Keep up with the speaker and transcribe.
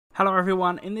Hello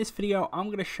everyone, in this video I'm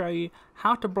going to show you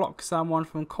how to block someone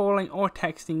from calling or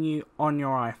texting you on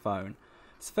your iPhone.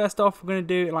 So first off, we're going to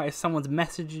do it like if someone's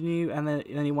messaging you and then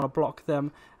you want to block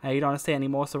them, you don't want to see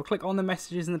anymore. So we'll click on the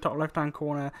messages in the top left hand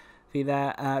corner, see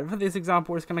there. For this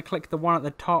example, we're just going to click the one at the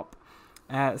top.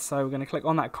 So we're going to click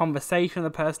on that conversation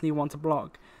of the person you want to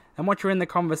block. And once you're in the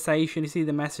conversation, you see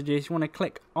the messages, you want to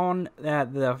click on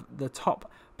the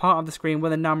top part of the screen where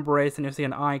the number is, and you'll see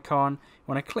an icon.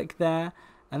 You want to click there.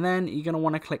 And then you're going to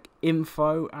want to click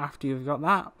info after you've got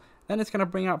that. Then it's going to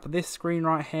bring up this screen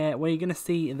right here where you're going to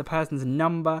see the person's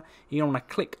number. You're going to want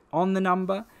to click on the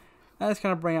number. Then it's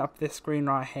going to bring up this screen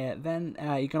right here. Then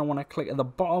you're going to want to click at the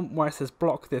bottom where it says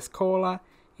block this caller.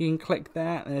 You can click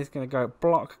there and it's going to go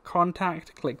block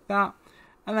contact. Click that.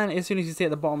 And then as soon as you see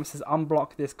at the bottom it says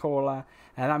unblock this caller.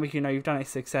 And that means you know you've done it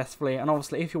successfully. And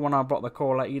obviously if you want to unblock the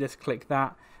caller, you just click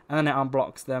that. And then it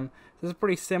unblocks them. So it's a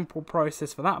pretty simple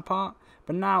process for that part.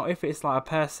 But now if it's like a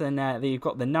person that you've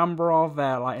got the number of,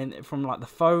 from like the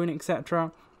phone,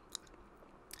 etc.,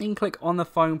 you can click on the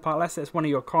phone part. Let's say it's one of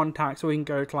your contacts, or you can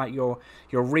go to like your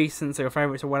recents or your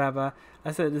favorites or whatever.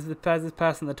 Let's say there's this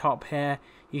person at the top here.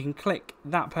 You can click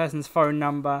that person's phone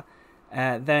number.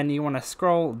 Then you want to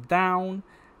scroll down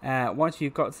once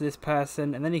you've got to this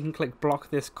person, and then you can click block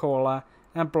this caller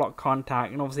and block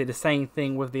contact, and obviously the same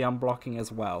thing with the unblocking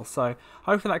as well. So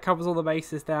hopefully that covers all the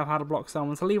bases there of how to block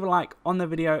someone. So leave a like on the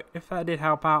video if that did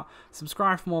help out.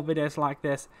 Subscribe for more videos like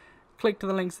this. Click to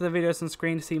the links to the videos on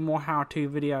screen to see more how-to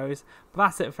videos. But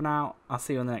that's it for now. I'll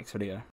see you in the next video.